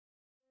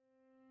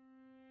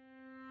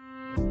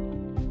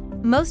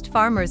Most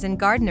farmers and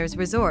gardeners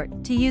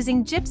resort to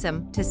using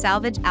gypsum to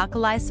salvage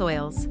alkali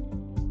soils.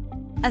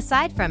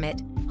 Aside from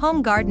it,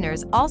 home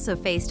gardeners also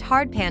faced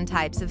hardpan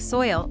types of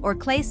soil or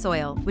clay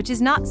soil, which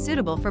is not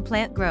suitable for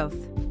plant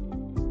growth.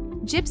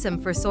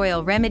 Gypsum for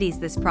soil remedies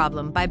this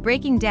problem by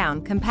breaking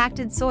down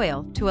compacted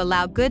soil to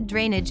allow good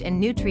drainage and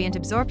nutrient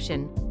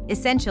absorption,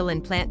 essential in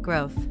plant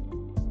growth.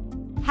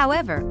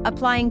 However,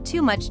 applying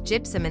too much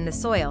gypsum in the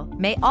soil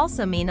may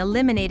also mean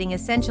eliminating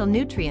essential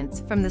nutrients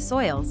from the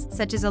soils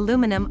such as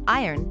aluminum,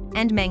 iron,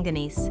 and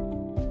manganese.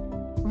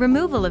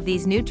 Removal of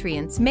these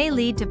nutrients may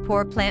lead to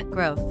poor plant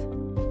growth.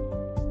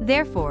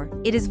 Therefore,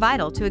 it is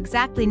vital to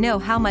exactly know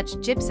how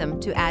much gypsum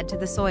to add to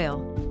the soil.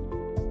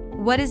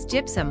 What is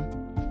gypsum?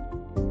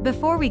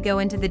 Before we go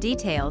into the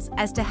details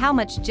as to how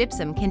much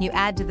gypsum can you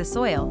add to the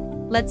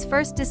soil, let's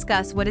first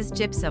discuss what is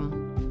gypsum.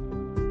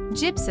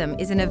 Gypsum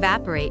is an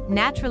evaporate,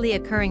 naturally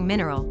occurring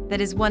mineral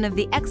that is one of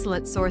the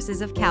excellent sources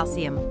of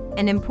calcium,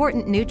 an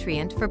important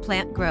nutrient for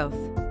plant growth.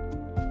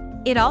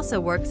 It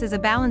also works as a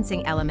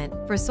balancing element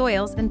for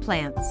soils and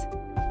plants.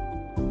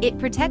 It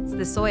protects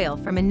the soil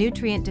from a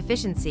nutrient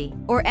deficiency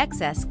or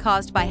excess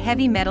caused by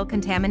heavy metal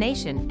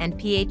contamination and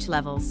pH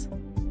levels.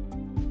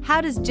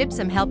 How does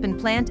gypsum help in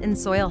plant and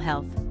soil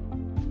health?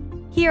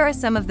 Here are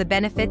some of the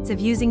benefits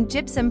of using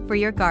gypsum for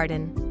your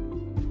garden.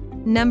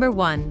 Number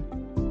 1.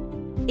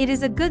 It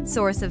is a good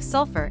source of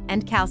sulfur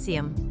and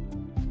calcium.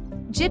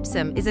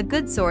 Gypsum is a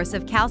good source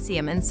of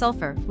calcium and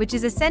sulfur, which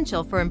is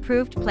essential for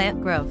improved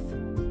plant growth.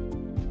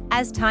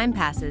 As time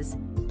passes,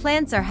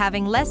 plants are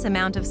having less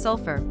amount of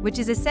sulfur, which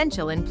is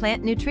essential in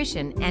plant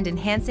nutrition and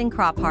enhancing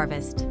crop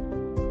harvest.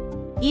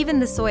 Even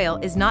the soil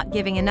is not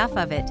giving enough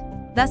of it,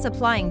 thus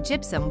applying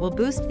gypsum will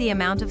boost the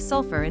amount of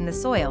sulfur in the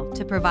soil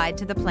to provide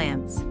to the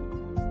plants.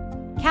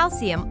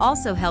 Calcium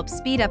also helps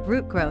speed up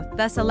root growth,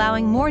 thus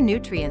allowing more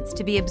nutrients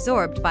to be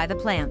absorbed by the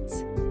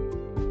plants.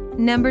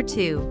 Number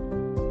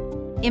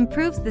 2.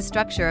 Improves the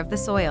structure of the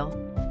soil.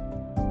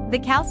 The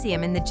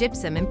calcium in the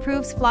gypsum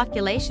improves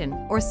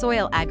flocculation or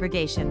soil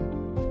aggregation.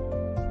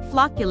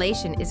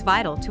 Flocculation is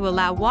vital to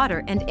allow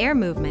water and air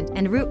movement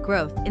and root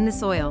growth in the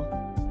soil.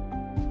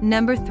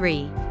 Number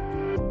 3.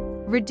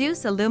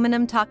 Reduce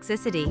aluminum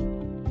toxicity.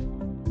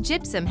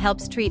 Gypsum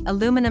helps treat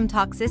aluminum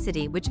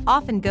toxicity, which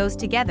often goes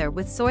together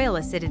with soil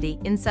acidity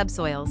in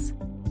subsoils.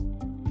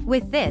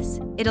 With this,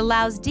 it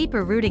allows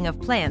deeper rooting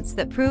of plants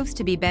that proves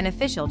to be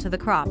beneficial to the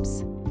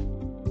crops.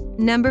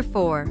 Number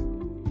 4.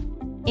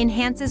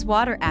 Enhances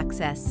water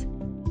access.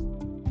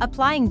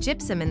 Applying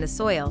gypsum in the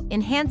soil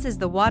enhances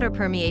the water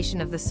permeation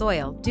of the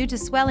soil due to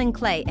swelling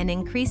clay and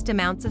increased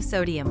amounts of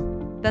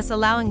sodium, thus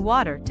allowing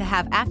water to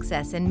have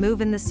access and move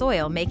in the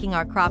soil, making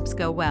our crops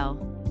go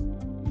well.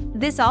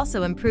 This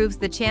also improves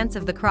the chance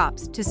of the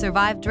crops to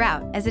survive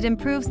drought, as it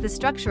improves the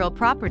structural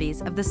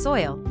properties of the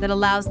soil that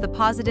allows the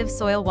positive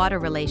soil-water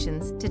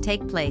relations to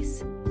take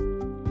place.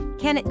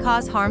 Can it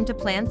cause harm to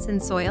plants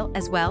and soil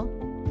as well?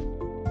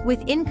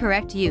 With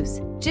incorrect use,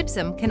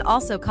 gypsum can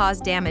also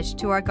cause damage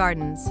to our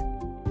gardens.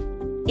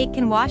 It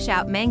can wash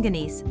out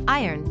manganese,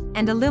 iron,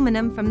 and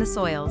aluminum from the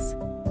soils.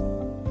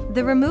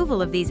 The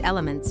removal of these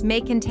elements may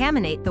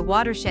contaminate the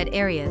watershed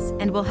areas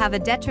and will have a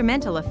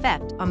detrimental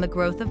effect on the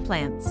growth of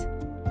plants.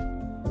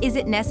 Is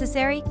it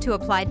necessary to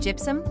apply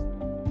gypsum?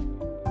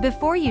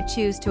 Before you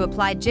choose to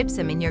apply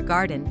gypsum in your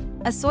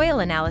garden, a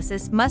soil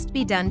analysis must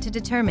be done to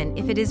determine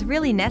if it is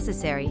really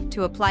necessary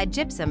to apply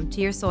gypsum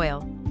to your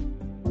soil.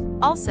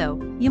 Also,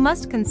 you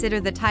must consider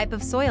the type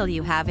of soil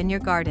you have in your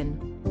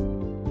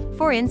garden.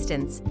 For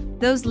instance,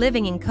 those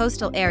living in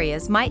coastal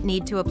areas might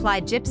need to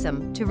apply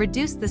gypsum to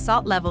reduce the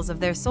salt levels of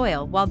their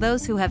soil, while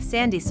those who have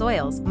sandy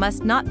soils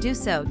must not do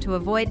so to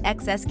avoid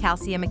excess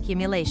calcium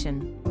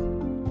accumulation.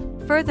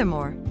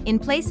 Furthermore, in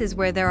places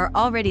where there are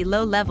already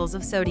low levels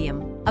of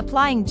sodium,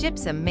 applying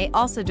gypsum may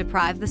also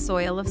deprive the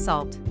soil of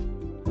salt.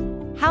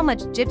 How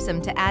much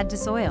gypsum to add to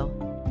soil?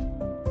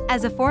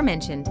 As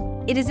aforementioned,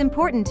 it is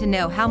important to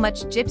know how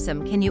much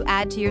gypsum can you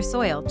add to your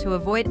soil to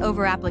avoid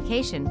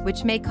over-application,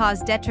 which may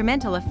cause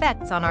detrimental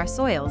effects on our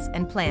soils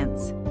and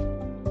plants.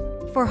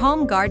 For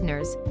home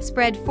gardeners,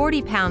 spread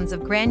 40 pounds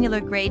of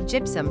granular grade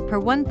gypsum per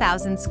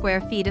 1,000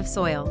 square feet of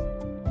soil.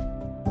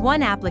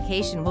 One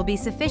application will be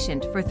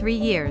sufficient for 3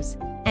 years,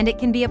 and it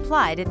can be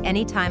applied at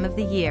any time of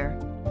the year.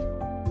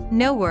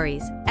 No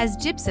worries, as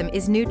gypsum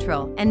is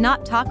neutral and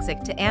not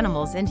toxic to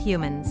animals and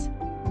humans.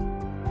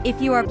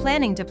 If you are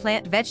planning to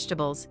plant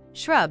vegetables,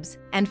 shrubs,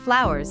 and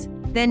flowers,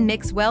 then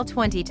mix well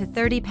 20 to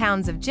 30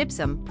 pounds of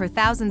gypsum per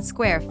 1,000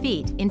 square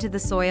feet into the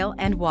soil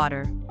and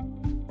water.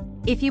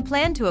 If you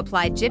plan to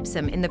apply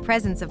gypsum in the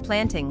presence of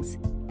plantings,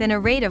 then a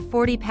rate of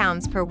 40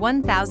 pounds per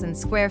 1,000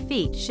 square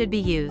feet should be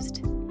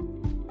used.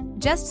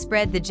 Just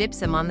spread the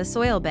gypsum on the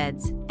soil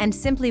beds and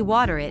simply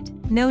water it,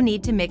 no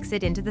need to mix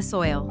it into the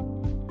soil.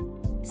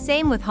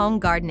 Same with home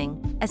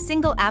gardening, a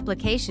single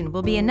application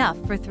will be enough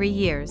for 3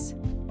 years.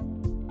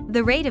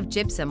 The rate of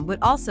gypsum would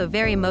also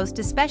vary, most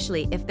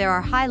especially if there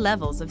are high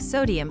levels of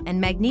sodium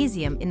and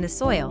magnesium in the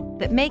soil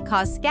that may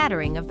cause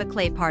scattering of the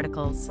clay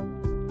particles.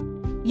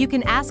 You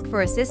can ask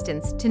for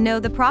assistance to know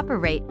the proper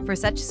rate for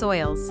such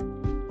soils.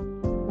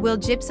 Will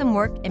gypsum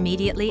work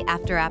immediately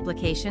after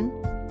application?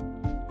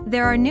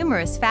 There are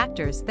numerous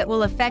factors that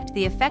will affect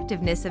the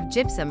effectiveness of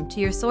gypsum to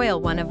your soil,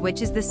 one of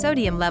which is the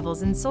sodium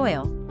levels in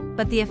soil,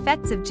 but the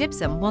effects of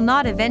gypsum will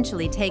not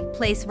eventually take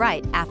place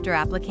right after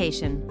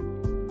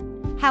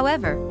application.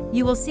 However,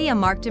 you will see a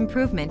marked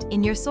improvement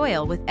in your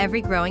soil with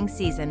every growing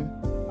season.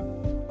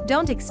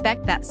 Don't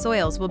expect that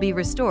soils will be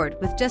restored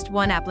with just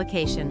one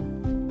application.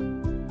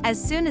 As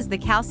soon as the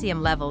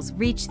calcium levels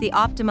reach the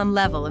optimum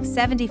level of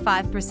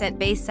 75%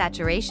 base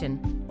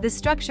saturation, the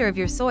structure of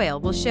your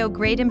soil will show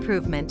great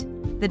improvement,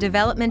 the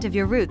development of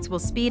your roots will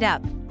speed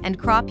up, and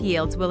crop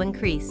yields will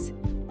increase.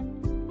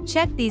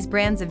 Check these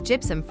brands of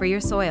gypsum for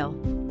your soil.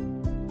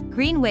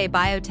 Greenway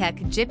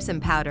Biotech Gypsum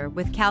Powder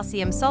with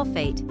calcium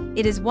sulfate.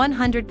 It is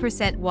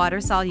 100%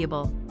 water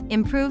soluble,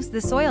 improves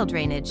the soil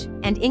drainage,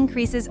 and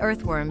increases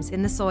earthworms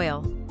in the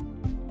soil.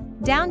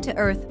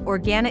 Down-to-earth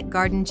organic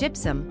garden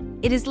gypsum.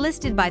 It is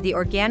listed by the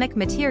Organic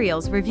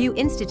Materials Review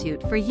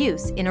Institute for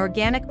use in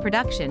organic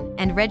production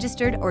and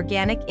registered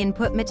organic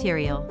input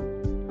material.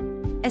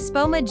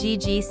 Espoma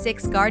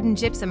GG6 Garden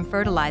Gypsum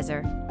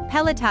Fertilizer,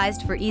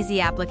 pelletized for easy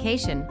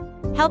application,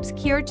 helps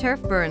cure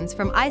turf burns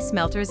from ice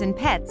melters in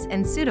pets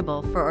and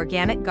suitable for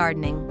organic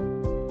gardening.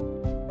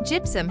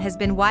 Gypsum has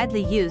been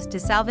widely used to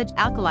salvage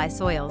alkali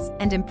soils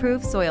and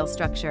improve soil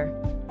structure.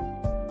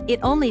 It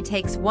only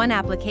takes one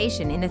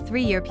application in a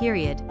 3-year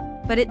period,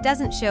 but it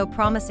doesn't show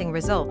promising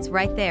results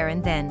right there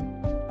and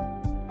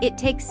then. It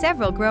takes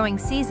several growing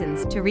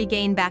seasons to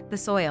regain back the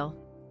soil.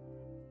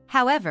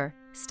 However,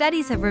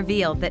 studies have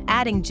revealed that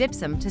adding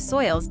gypsum to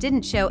soils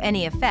didn't show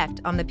any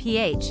effect on the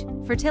pH,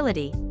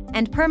 fertility,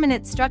 and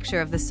permanent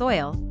structure of the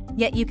soil,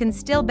 yet you can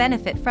still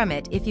benefit from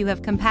it if you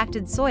have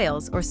compacted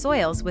soils or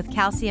soils with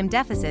calcium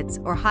deficits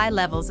or high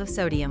levels of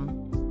sodium.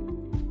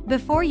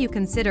 Before you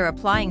consider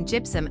applying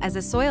gypsum as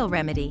a soil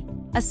remedy,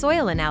 a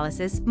soil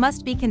analysis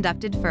must be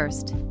conducted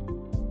first.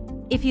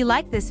 If you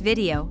like this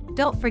video,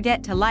 don't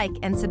forget to like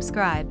and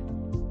subscribe.